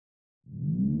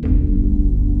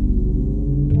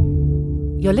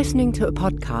You're listening to a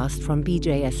podcast from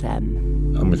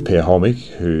BJSM. I'm with Per Holmich,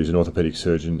 who's an orthopaedic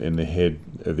surgeon and the head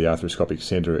of the Arthroscopic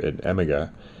Centre at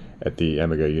Amager at the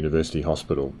Amager University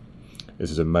Hospital. This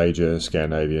is a major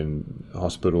Scandinavian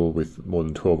hospital with more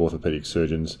than 12 orthopaedic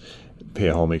surgeons.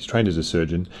 Per Holmich trained as a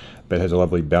surgeon, but has a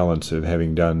lovely balance of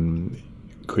having done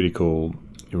critical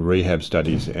rehab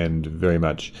studies and very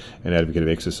much an advocate of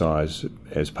exercise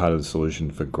as part of the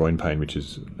solution for groin pain, which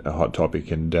is a hot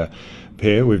topic. And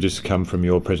Per, we've just come from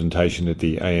your presentation at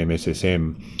the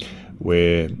AMSSM,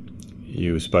 where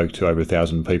you spoke to over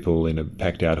 1,000 people in a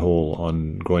packed out hall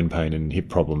on groin pain and hip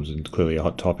problems, and clearly a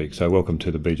hot topic. So welcome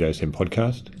to the BJSM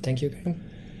podcast. Thank you, Karim.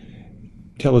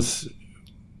 Tell us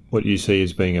what you see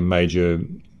as being a major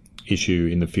issue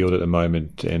in the field at the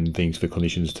moment and things for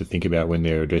clinicians to think about when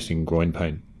they're addressing groin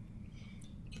pain.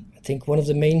 I think one of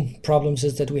the main problems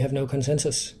is that we have no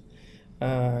consensus.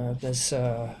 There's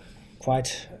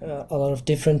quite a lot of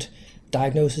different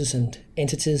diagnoses and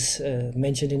entities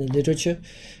mentioned in the literature,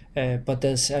 but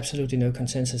there's absolutely no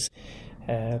consensus.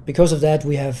 Because of that,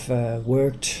 we have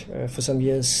worked for some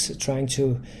years trying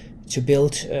to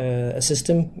build a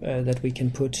system that we can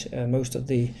put most of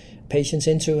the patients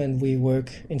into, and we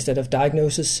work, instead of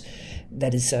diagnosis,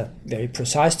 that is a very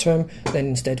precise term, then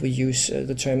instead we use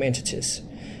the term entities.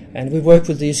 And we work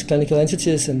with these clinical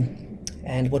entities,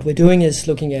 and what we're doing is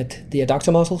looking at the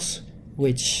adductor muscles,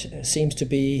 which seems to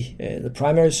be the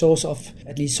primary source of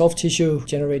at least soft tissue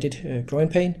generated groin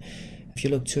pain. If you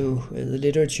look to the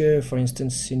literature, for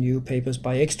instance, in new papers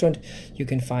by Ekstrand, you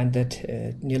can find that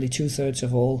nearly 2/3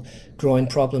 of all groin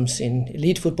problems in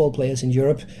elite football players in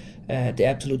Europe, the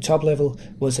absolute top level,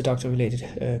 was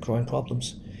adductor-related groin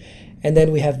problems. And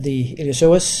then we have the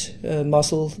iliopsoas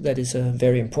muscle, that is a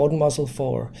very important muscle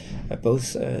for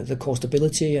both the core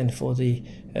stability and for the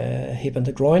hip and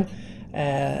the groin,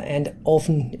 and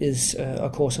often is a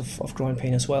cause of groin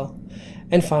pain as well.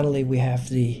 And finally, we have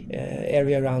the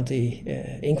area around the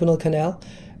inguinal canal,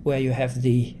 where you have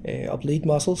the oblique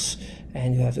muscles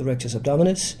and you have the rectus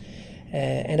abdominis.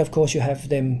 And of course, you have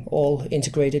them all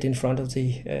integrated in front of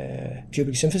the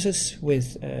pubic symphysis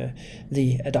with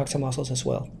the adductor muscles as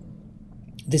well.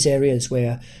 This area is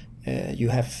where you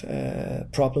have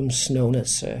problems known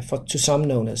as, to some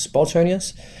known as sports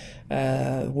hernias.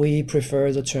 We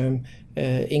prefer the term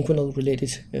inguinal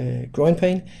related groin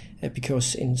pain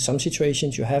because in some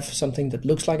situations you have something that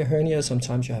looks like a hernia,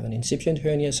 sometimes you have an incipient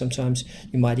hernia, sometimes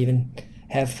you might even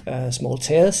have small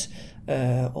tears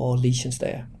or lesions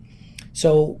there.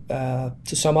 So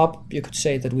to sum up, you could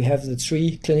say that we have the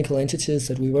three clinical entities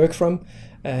that we work from,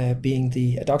 being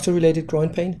the adductor related groin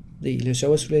pain, the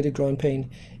iliopsoas related groin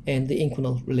pain, and the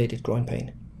inguinal related groin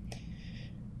pain.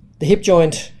 The hip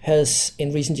joint has,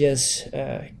 in recent years,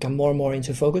 come more and more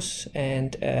into focus,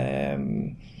 and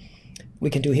we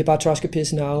can do hip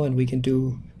arthroscopies now, and we can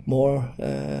do more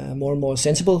and more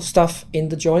sensible stuff in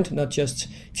the joint, not just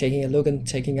taking a look and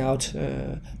taking out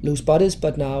loose bodies,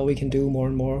 but now we can do more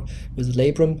and more with the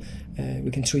labrum.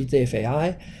 We can treat the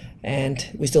FAI, and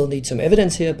we still need some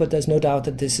evidence here, but there's no doubt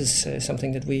that this is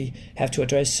something that we have to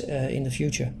address in the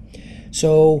future.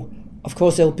 So, of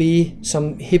course, there'll be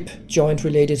some hip joint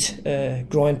related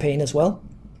groin pain as well.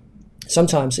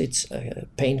 Sometimes it's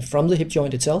pain from the hip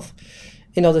joint itself.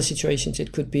 In other situations,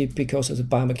 it could be because of the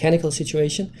biomechanical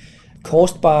situation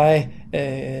caused by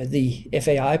the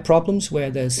FAI problems, where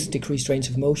there's decreased range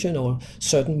of motion or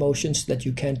certain motions that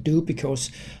you can't do because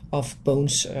of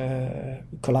bones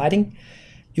colliding.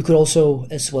 You could also,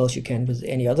 as well as you can with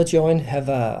any other joint, have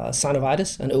a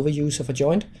synovitis, an overuse of a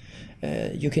joint.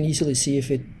 You can easily see if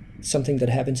it's something that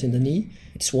happens in the knee.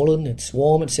 It's swollen, it's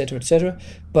warm, etc., etc.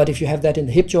 But if you have that in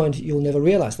the hip joint, you'll never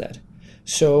realize that.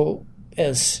 So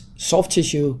as soft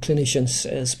tissue clinicians,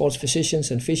 as sports physicians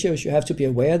and physios, you have to be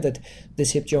aware that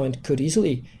this hip joint could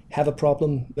easily have a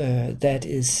problem that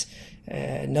is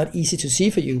not easy to see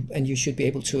for you, and you should be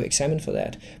able to examine for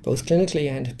that, both clinically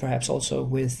and perhaps also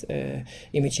with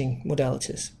imaging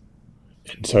modalities.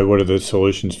 And so what are the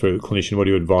solutions for a clinician? What do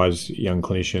you advise young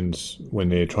clinicians when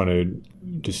they're trying to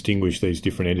distinguish these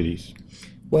different entities?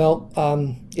 Well,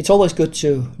 it's always good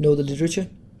to know the literature.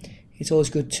 It's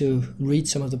always good to read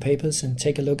some of the papers and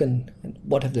take a look and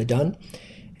what have they done.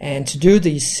 And to do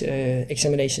these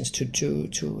examinations,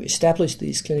 to establish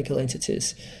these clinical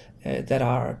entities that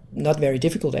are not very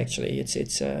difficult actually.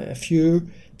 It's a few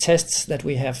tests that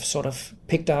we have sort of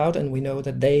picked out, and we know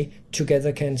that they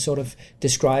together can sort of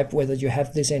describe whether you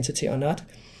have this entity or not.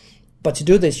 But to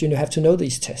do this, you have to know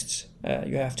these tests.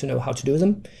 You have to know how to do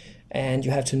them, and you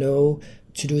have to know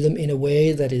to do them in a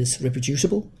way that is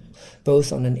reproducible,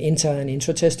 both on an inter- and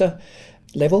intra-tester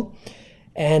level.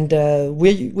 And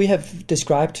we have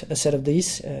described a set of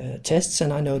these tests,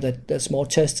 and I know that there's more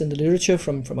tests in the literature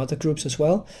from other groups as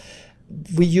well.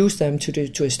 We use them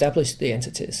to establish the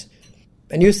entities.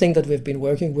 A new thing that we've been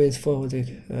working with for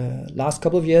the last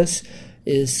couple of years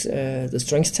is the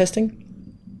strength testing.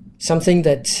 Something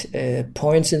that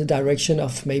points in the direction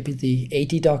of maybe the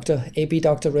AB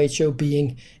doctor ratio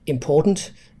being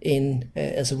important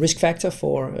as a risk factor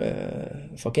for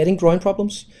getting groin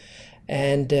problems,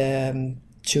 and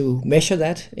to measure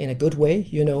that in a good way.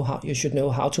 You should know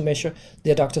how to measure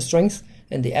the adductor strength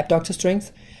and the abductor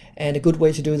strength, and a good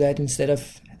way to do that, instead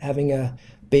of having a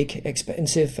big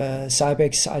expensive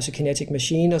Cybex isokinetic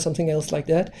machine or something else like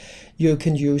that, you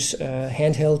can use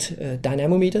handheld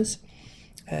dynamometers.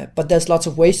 But there's lots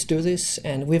of ways to do this,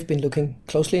 and we've been looking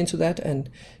closely into that. And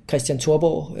Christian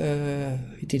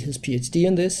Thorborg, he did his PhD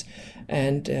on this,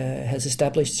 and has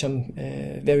established some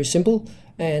very simple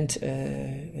and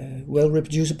well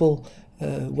reproducible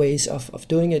ways of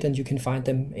doing it, and you can find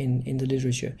them in the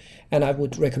literature. And I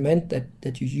would recommend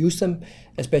that you use them,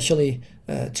 especially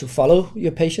to follow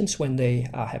your patients when they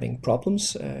are having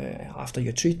problems after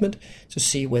your treatment, to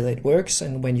see whether it works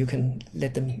and when you can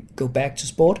let them go back to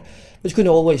sport. But you can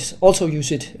always also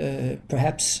use it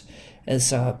perhaps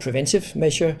as a preventive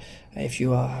measure. If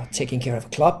you are taking care of a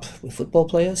club with football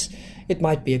players, it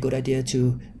might be a good idea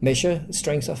to measure the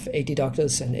strength of AD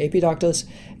doctors and AB doctors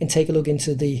and take a look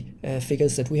into the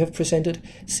figures that we have presented,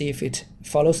 see if it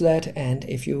follows that, and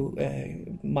if you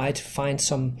might find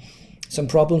some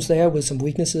problems there with some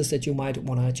weaknesses that you might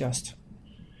want to adjust.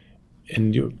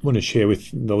 And you want to share with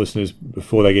the listeners,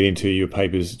 before they get into your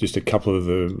papers, just a couple of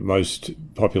the most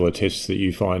popular tests that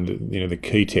you find, the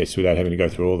key tests, without having to go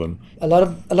through all of them. A lot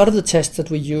of the tests that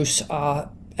we use are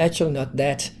actually not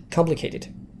that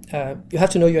complicated. You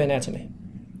have to know your anatomy,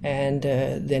 and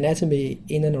the anatomy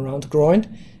in and around the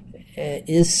groin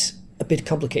is a bit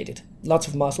complicated. Lots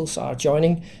of muscles are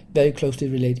joining, very closely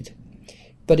related.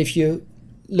 But if you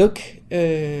look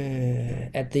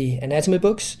at the anatomy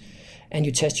books, and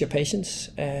you test your patients,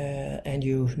 and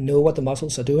you know what the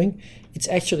muscles are doing, it's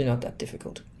actually not that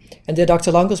difficult. And the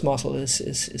adductor longus muscle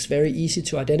is very easy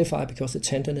to identify because the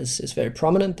tendon is very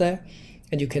prominent there,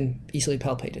 and you can easily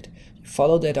palpate it. You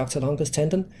follow the adductor longus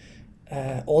tendon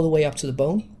all the way up to the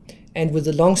bone, and with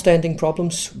the long-standing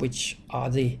problems, which are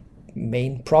the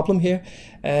main problem here,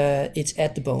 it's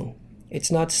at the bone.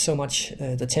 It's not so much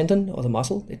the tendon or the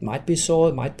muscle. It might be sore,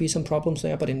 it might be some problems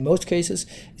there, but in most cases,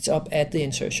 it's up at the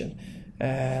insertion.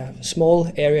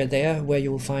 Small area there where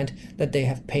you will find that they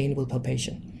have pain with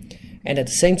palpation. And at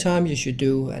the same time, you should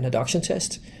do an adduction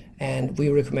test, and we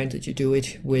recommend that you do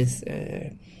it with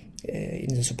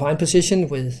in the supine position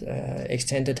with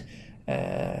extended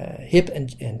hip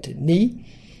and knee,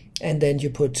 and then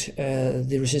you put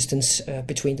the resistance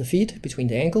between the feet, between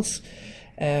the ankles.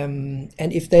 And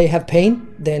if they have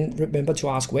pain, then remember to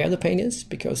ask where the pain is,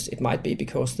 because it might be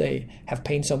because they have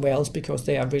pain somewhere else because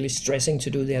they are really stressing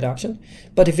to do the adduction.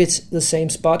 But if it's the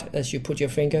same spot as you put your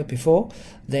finger before,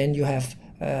 then you have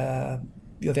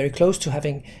you're very close to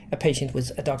having a patient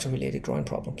with adductor-related groin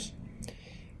problems.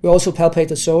 We also palpate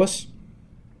the psoas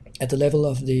at the level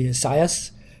of the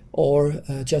psoas, or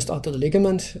just under the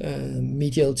ligament,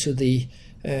 medial to the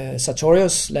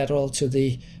sartorius, lateral to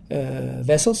the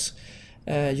vessels.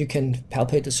 You can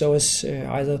palpate the psoas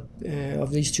either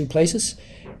of these two places,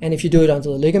 and if you do it under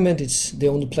the ligament, it's the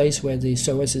only place where the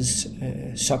psoas is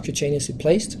subcutaneously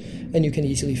placed, and you can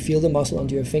easily feel the muscle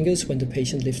under your fingers when the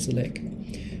patient lifts the leg,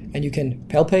 and you can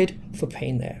palpate for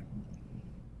pain there.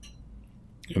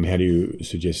 And how do you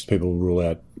suggest people rule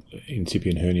out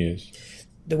incipient hernias?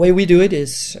 The way we do it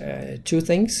is two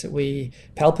things. We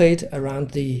palpate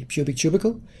around the pubic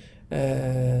tubercle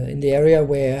in the area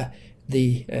where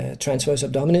the transverse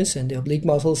abdominis and the oblique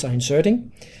muscles are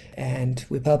inserting, and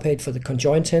we palpate for the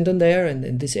conjoint tendon there and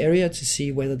in this area to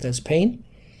see whether there's pain.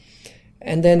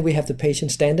 And then we have the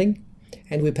patient standing,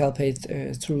 and we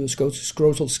palpate through the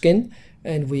scrotal skin,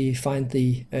 and we find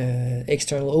the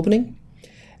external opening.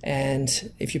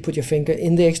 And if you put your finger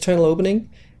in the external opening,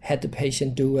 had the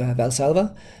patient do a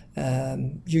Valsalva,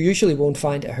 you usually won't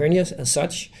find a hernia as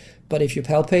such. But if you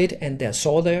palpate and they're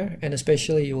sore there, and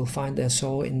especially you will find they're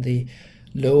sore in the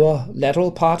lower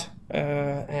lateral part,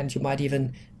 and you might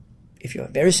even, if you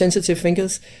have very sensitive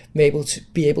fingers, be able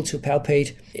to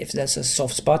palpate if there's a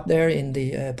soft spot there in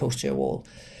the posterior wall.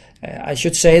 I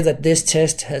should say that this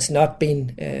test has not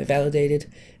been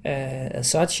validated as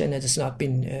such, and it has not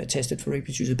been tested for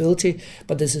reproducibility,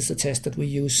 but this is the test that we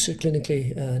use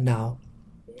clinically now.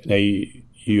 Now,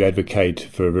 you advocate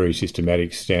for a very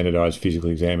systematic, standardised physical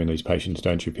exam in these patients,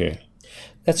 don't you, Per?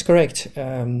 That's correct.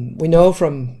 We know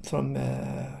from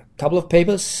a couple of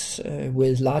papers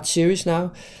with large series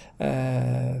now,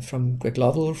 from Greg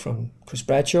Lovell, from Chris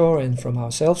Bradshaw, and from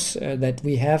ourselves, that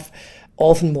we have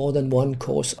often more than one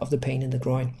cause of the pain in the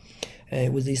groin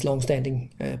with these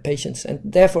long-standing patients. And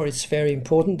therefore, it's very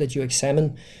important that you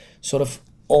examine sort of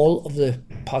all of the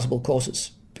possible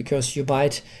causes, because you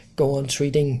might go on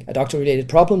treating adductor-related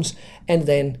problems and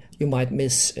then you might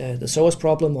miss the psoas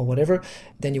problem or whatever.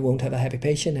 Then you won't have a happy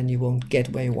patient and you won't get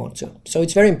where you want to. So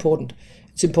it's very important.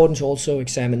 It's important to also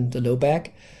examine the low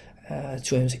back,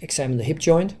 to examine the hip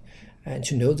joint, and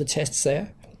to know the tests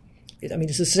there.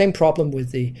 It's the same problem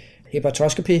with the hip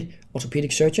arthroscopy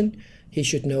orthopedic surgeon. He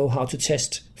should know how to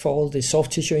test for all the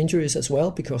soft tissue injuries as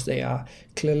well, because they are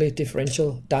clearly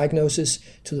differential diagnosis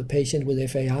to the patient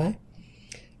with FAI.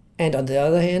 And on the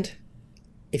other hand,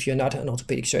 if you're not an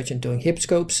orthopedic surgeon doing hip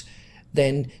scopes,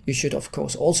 then you should, of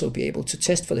course, also be able to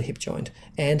test for the hip joint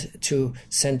and to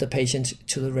send the patient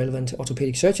to the relevant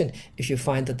orthopedic surgeon if you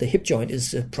find that the hip joint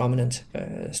is the prominent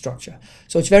structure.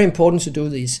 So it's very important to do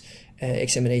these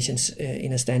examinations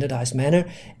in a standardized manner,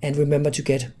 and remember to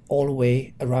get all the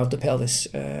way around the pelvis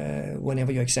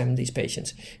whenever you examine these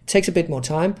patients. It takes a bit more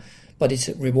time, but it's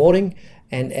rewarding,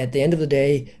 and at the end of the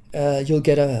day, you'll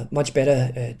get a much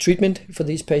better treatment for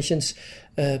these patients,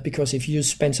 because if you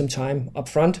spend some time up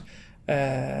front,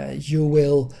 you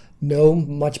will know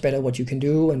much better what you can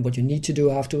do and what you need to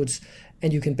do afterwards,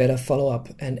 and you can better follow up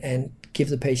and give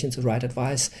the patients the right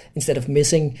advice instead of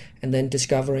missing and then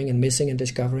discovering and missing and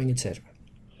discovering, etc.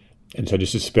 And so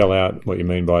just to spell out what you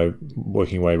mean by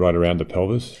working your way right around the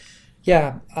pelvis?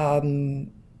 Yeah,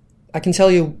 I can tell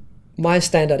you my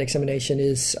standard examination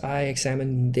is I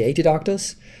examine the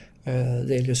adductors,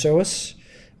 the iliopsoas,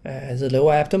 the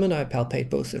lower abdomen. I palpate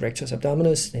both the rectus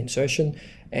abdominis, the insertion,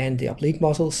 and the oblique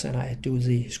muscles, and I do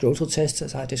the scrotal tests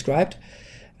as I described.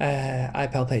 I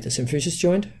palpate the symphysis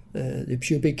joint, the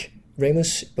pubic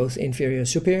ramus, both inferior and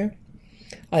superior.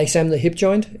 I examine the hip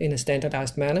joint in a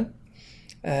standardized manner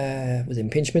with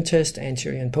impingement test,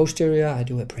 anterior and posterior. I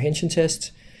do a prehension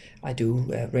test. I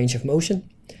do a range of motion.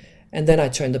 And then I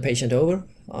turn the patient over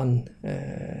on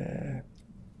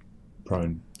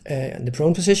prone. In the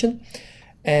prone position.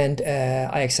 And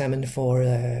I examine for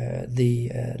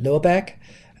the lower back,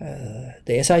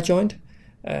 the SI joint,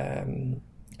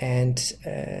 and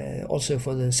also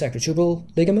for the sacrotuberal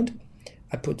ligament.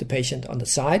 I put the patient on the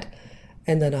side,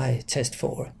 and then I test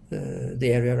for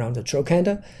the area around the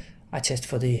trochanter. I test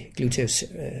for the gluteus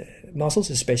muscles,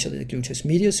 especially the gluteus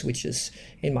medius, which is,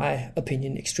 in my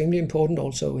opinion, extremely important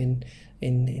also in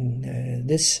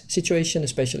this situation,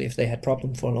 especially if they had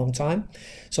problem for a long time.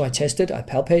 So I test it, I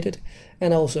palpate it,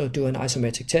 and I also do an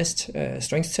isometric test,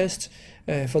 strength test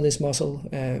for this muscle,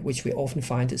 which we often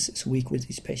find is weak with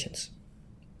these patients.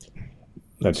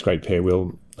 That's great, Per.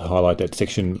 We'll highlight that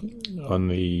section on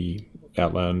the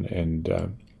outline, and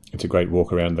it's a great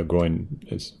walk around the groin,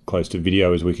 as close to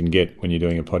video as we can get when you're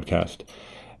doing a podcast.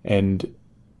 And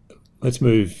let's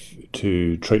move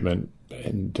to treatment.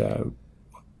 And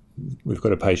we've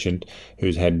got a patient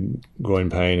who's had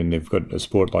groin pain, and they've got a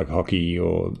sport like hockey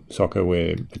or soccer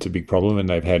where it's a big problem, and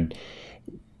they've had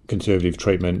conservative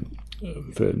treatment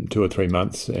for 2 or 3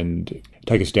 months. And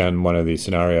take us down one of these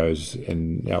scenarios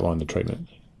and outline the treatment.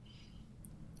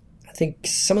 I think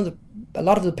a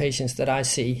lot of the patients that I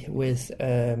see with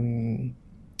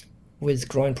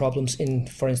groin problems in,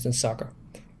 for instance, soccer,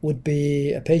 would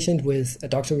be a patient with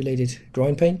adductor-related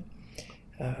groin pain.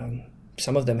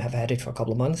 Some of them have had it for a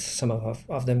couple of months. Some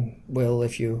of them will,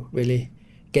 if you really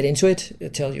get into it,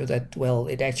 tell you that, well,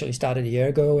 it actually started a year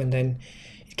ago, and then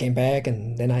it came back,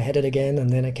 and then I had it again,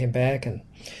 and then it came back, and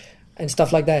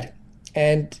stuff like that.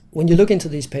 And when you look into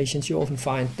these patients, you often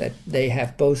find that they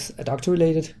have both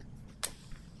adductor-related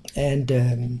and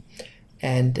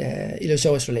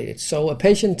iliopsoas related. So a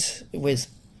patient with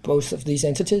both of these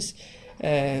entities,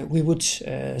 we would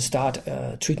start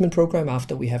a treatment program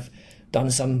after we have done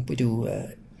we do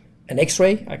an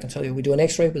X-ray. I can tell you we do an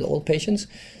X-ray with all patients,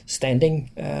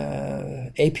 standing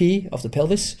AP of the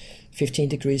pelvis, 15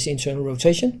 degrees internal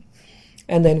rotation.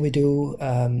 And then we do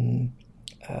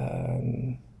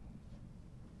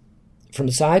from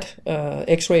the side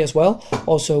X-ray as well,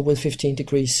 also with 15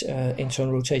 degrees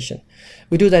internal rotation.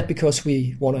 We do that because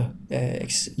we want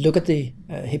to look at the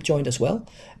hip joint as well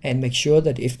and make sure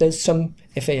that if there's some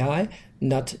FAI,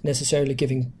 not necessarily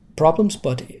giving problems,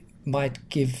 but might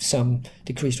give some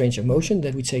decreased range of motion,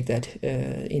 that we take that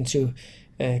into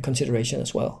consideration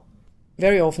as well.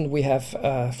 Very often we have,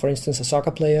 for instance, a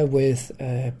soccer player with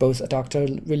both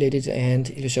adductor-related and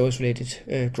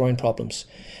iliopsoas-related groin problems.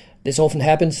 This often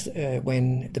happens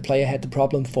when the player had the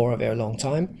problem for a very long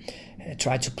time,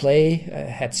 tried to play,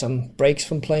 had some breaks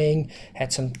from playing,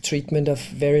 had some treatment of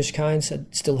various kinds, and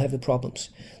still have the problems.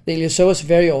 The iliopsoas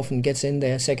very often gets in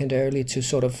there secondarily to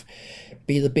sort of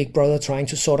be the big brother trying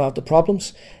to sort out the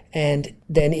problems, and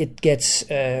then it gets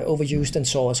overused and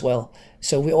sore as well.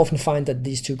 So we often find that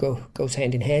these two goes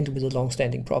hand in hand with the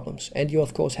long-standing problems, and you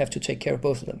of course have to take care of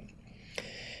both of them.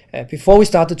 Before we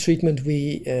start the treatment,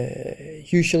 we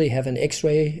usually have an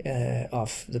X-ray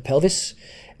of the pelvis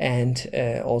and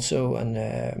also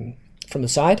from the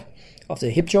side of the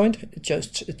hip joint,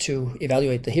 just to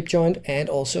evaluate the hip joint and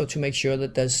also to make sure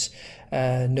that there's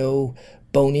no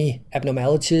bony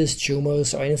abnormalities,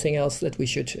 tumors, or anything else that we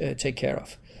should take care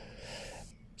of.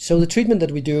 So the treatment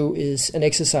that we do is an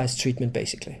exercise treatment,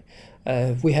 basically.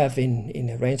 We have in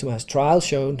a randomized trial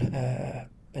shown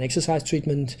an exercise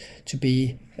treatment to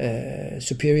be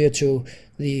superior to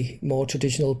the more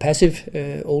traditional passive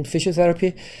old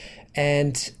physiotherapy.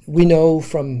 And we know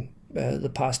from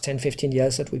the past 10-15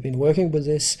 years that we've been working with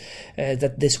this,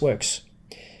 that this works.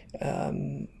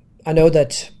 I know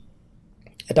that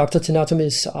adductor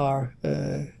tenotomies are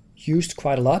used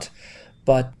quite a lot,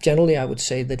 but generally I would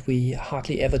say that we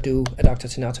hardly ever do adductor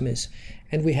tenotomies,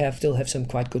 and we still have some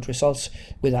quite good results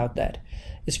without that.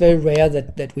 It's very rare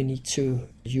that we need to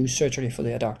use surgery for the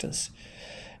adductors.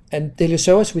 And the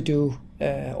iliopsoas we do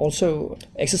also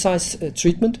exercise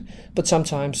treatment, but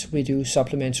sometimes we do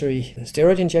supplementary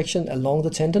steroid injection along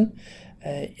the tendon,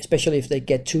 especially if they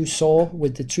get too sore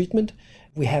with the treatment.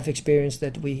 We have experienced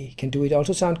that we can do it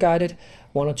ultrasound guided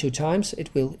 1 or 2 times.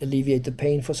 It will alleviate the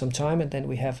pain for some time, and then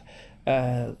we have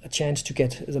a chance to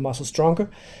get the muscle stronger.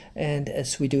 And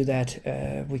as we do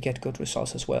that, we get good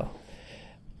results as well.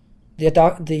 The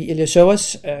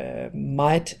iliopsoas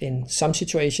might, in some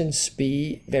situations,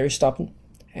 be very stubborn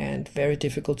and very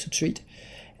difficult to treat.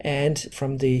 And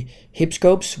from the hip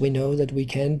scopes, we know that we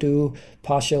can do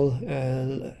partial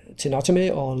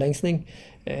tenotomy or lengthening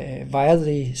via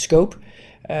the scope,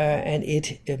 and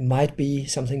it might be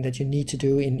something that you need to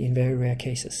do in very rare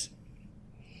cases.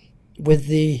 With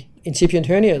the incipient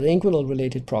hernia, the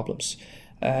inguinal-related problems,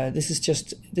 this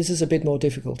is a bit more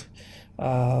difficult.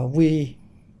 We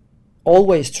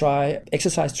always try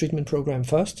exercise treatment program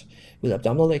first with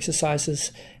abdominal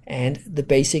exercises and the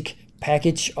basic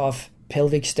package of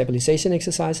pelvic stabilization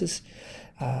exercises.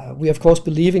 We of course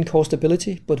believe in core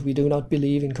stability, but we do not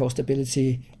believe in core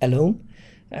stability alone.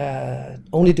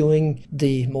 Only doing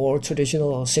the more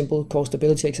traditional or simple core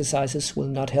stability exercises will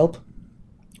not help.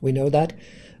 We know that,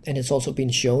 and it's also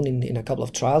been shown in a couple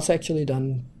of trials actually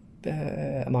done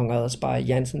among others by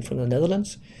Janssen from the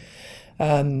Netherlands.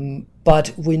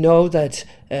 But we know that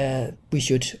we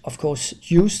should, of course,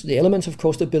 use the elements of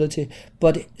core stability,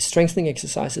 but strengthening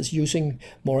exercises using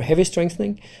more heavy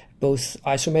strengthening, both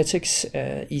isometrics,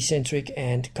 eccentric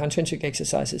and concentric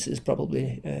exercises is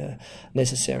probably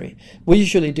necessary. We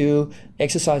usually do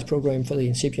exercise program for the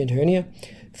incipient hernia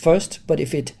first, but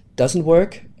if it doesn't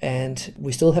work and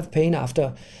we still have pain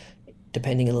after,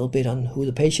 depending a little bit on who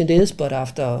the patient is, but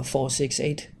after 4, 6,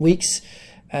 8 weeks,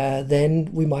 then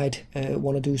we might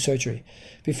want to do surgery.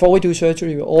 Before we do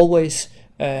surgery, we always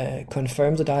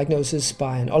confirm the diagnosis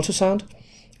by an ultrasound,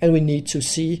 and we need to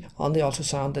see on the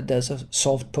ultrasound that there's a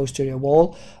soft posterior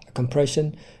wall, a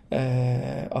compression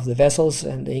of the vessels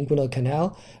and the inguinal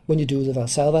canal when you do the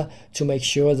Valsalva to make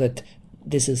sure that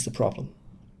this is the problem.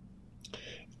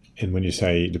 And when you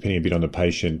say, depending a bit on the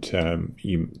patient,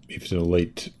 if it's an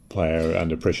elite player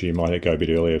under pressure, you might go a bit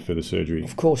earlier for the surgery.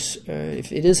 Of course,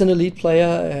 if it is an elite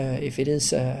player, if it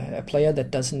is a player that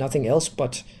does nothing else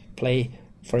but play,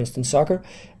 for instance, soccer,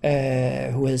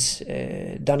 who has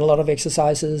done a lot of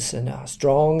exercises and are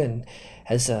strong and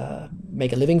has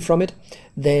make a living from it,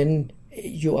 then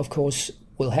you, of course,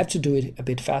 will have to do it a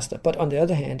bit faster. But on the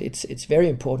other hand, it's very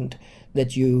important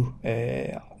that you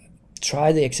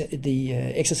try the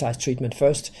exercise treatment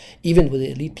first, even with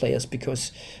the elite players,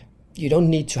 because you don't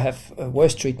need to have a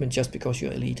worse treatment just because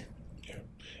you're elite. Yeah.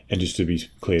 And just to be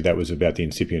clear, that was about the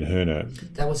incipient hernia.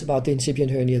 That was about the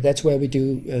incipient hernia. That's where we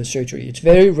do surgery. It's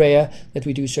very rare that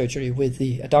we do surgery with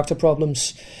the adductor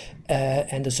problems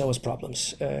and the psoas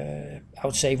problems. I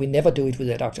would say we never do it with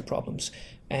the adductor problems,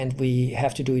 and we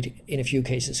have to do it in a few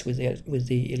cases with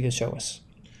the iliopsoas.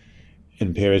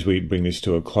 And Per, as we bring this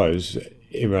to a close,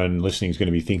 everyone listening is going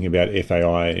to be thinking about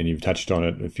FAI, and you've touched on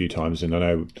it a few times, and I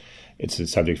know it's a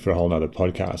subject for a whole other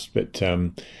podcast, but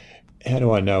how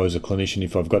do I know as a clinician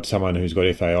if I've got someone who's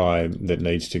got FAI that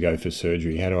needs to go for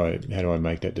surgery? How do I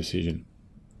make that decision?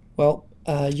 Well,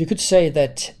 you could say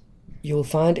that you will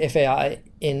find FAI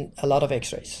in a lot of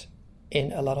x-rays,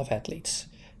 in a lot of athletes,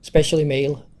 especially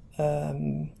male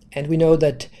and we know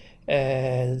that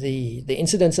the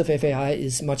incidence of FAI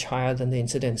is much higher than the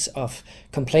incidence of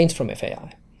complaints from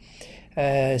FAI.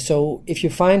 So if you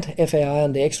find FAI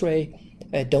on the X-ray,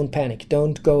 don't panic.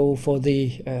 Don't go for the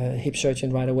hip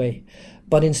surgeon right away.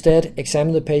 But instead,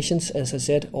 examine the patients, as I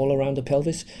said, all around the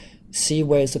pelvis, see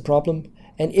where is the problem.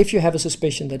 And if you have a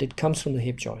suspicion that it comes from the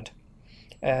hip joint,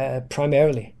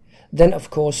 primarily, then of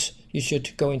course you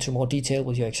should go into more detail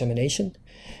with your examination.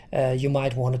 You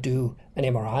might want to do an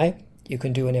MRI. You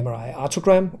can do an MRI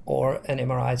arthrogram or an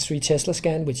MRI 3 Tesla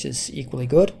scan, which is equally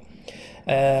good.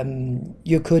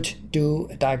 You could do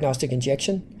a diagnostic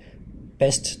injection,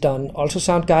 best done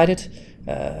ultrasound guided,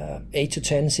 8 to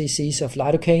 10 cc's of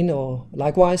lidocaine or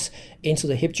likewise into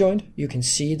the hip joint. You can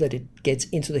see that it gets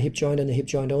into the hip joint and the hip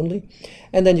joint only,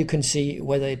 and then you can see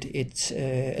whether it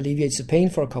alleviates the pain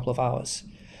for a couple of hours.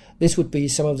 This would be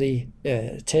some of the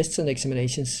tests and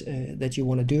examinations that you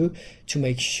want to do to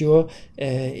make sure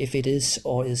if it is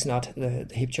or is not the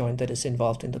hip joint that is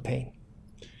involved in the pain.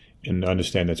 And I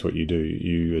understand that's what you do.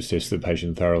 You assess the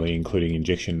patient thoroughly, including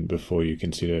injection, before you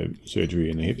consider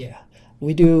surgery in the hip? Yeah.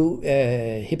 We do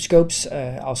hip scopes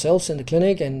ourselves in the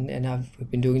clinic, and I've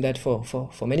been doing that for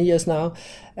many years now.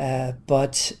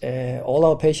 But all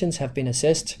our patients have been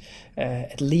assessed,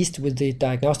 at least with the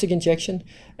diagnostic injection,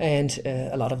 and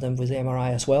a lot of them with the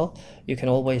MRI as well. You can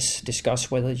always discuss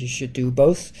whether you should do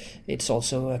both. It's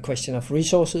also a question of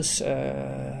resources,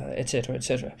 etc.,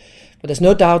 etc. But there's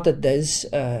no doubt that there's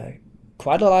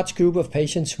quite a large group of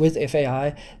patients with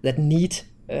FAI that need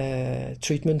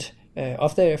treatment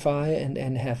of their FI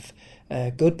and have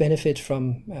good benefit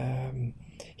from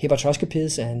hip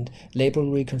arthroscopies and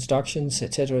labral reconstructions,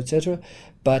 etc., etc.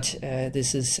 But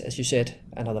this is, as you said,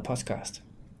 another podcast.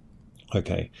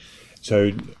 Okay.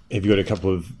 So have you got a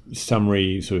couple of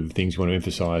summary sort of things you want to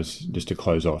emphasize just to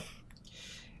close off?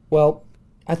 Well,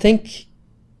 I think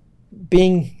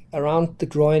being around the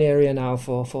groin area now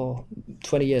for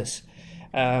 20 years,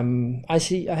 I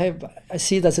see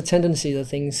there's a tendency that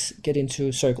things get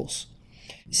into circles.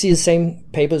 You see the same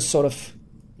papers sort of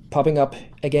popping up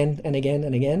again and again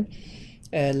and again,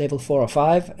 level 4 or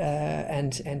 5,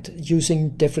 and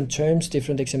using different terms,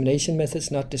 different examination methods,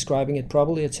 not describing it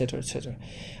properly, etc., etc.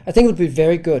 I think it would be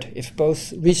very good if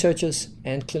both researchers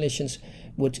and clinicians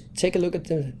would take a look at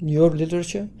the newer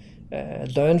literature,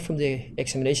 learn from the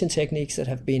examination techniques that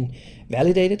have been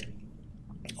validated,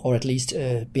 or at least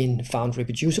been found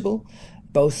reproducible,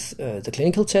 both the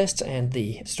clinical tests and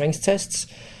the strength tests.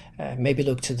 Maybe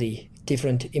look to the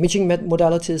different imaging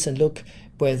modalities and look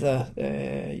whether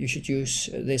you should use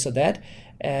this or that.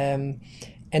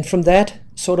 And from that,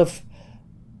 sort of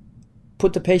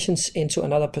put the patients into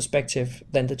another perspective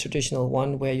than the traditional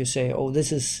one where you say, oh,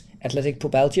 this is athletic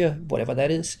pubalgia, whatever that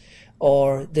is,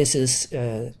 or this is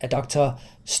adductor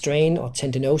strain or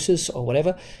tendinosis or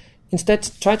whatever. Instead,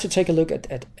 try to take a look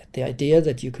at the idea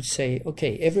that you could say,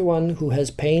 okay, everyone who has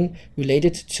pain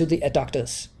related to the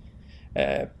adductors,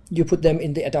 you put them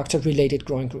in the adductor-related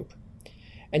groin group.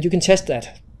 And you can test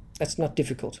that. That's not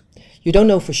difficult. You don't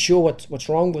know for sure what's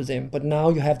wrong with them, but now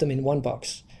you have them in one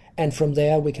box. And from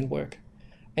there, we can work.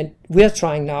 And we are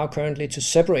trying now currently to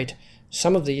separate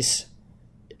some of these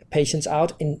patients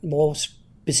out in more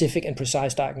specific and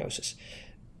precise diagnosis.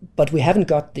 But we haven't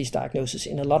got these diagnoses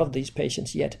in a lot of these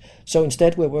patients yet. So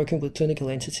instead, we're working with clinical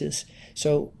entities.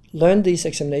 So learn these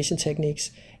examination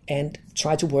techniques and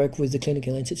try to work with the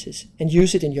clinical entities and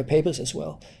use it in your papers as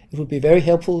well. It would be very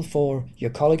helpful for your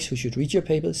colleagues who should read your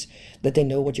papers that they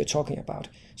know what you're talking about.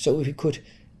 So if you could,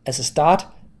 as a start,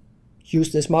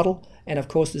 use this model, and of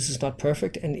course this is not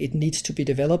perfect and it needs to be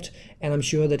developed, and I'm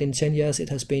sure that in 10 years it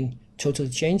has been totally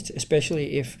changed,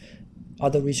 especially if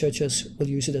other researchers will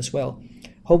use it as well.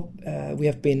 Hope we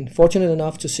have been fortunate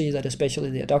enough to see that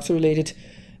especially the adductor-related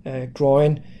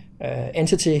groin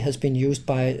entity has been used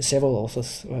by several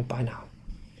authors by now.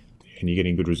 And you're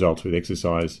getting good results with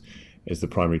exercise as the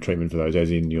primary treatment for those,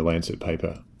 as in your Lancet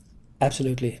paper?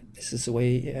 Absolutely. This is the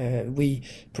way we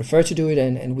prefer to do it,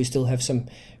 and we still have some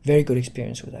very good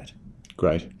experience with that.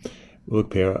 Great. Well,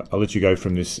 look, Per, I'll let you go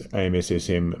from this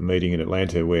AMSSM meeting in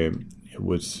Atlanta where it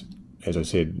was, as I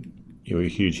said, you were a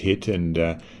huge hit, and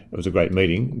it was a great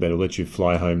meeting, but I'll let you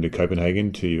fly home to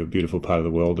Copenhagen, to your beautiful part of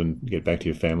the world, and get back to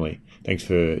your family. Thanks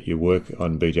for your work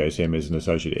on BJSM as an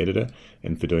associate editor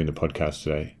and for doing the podcast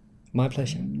today. My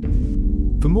pleasure.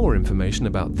 For more information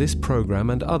about this program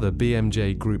and other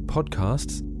BMJ Group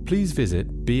podcasts, please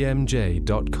visit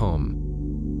bmj.com.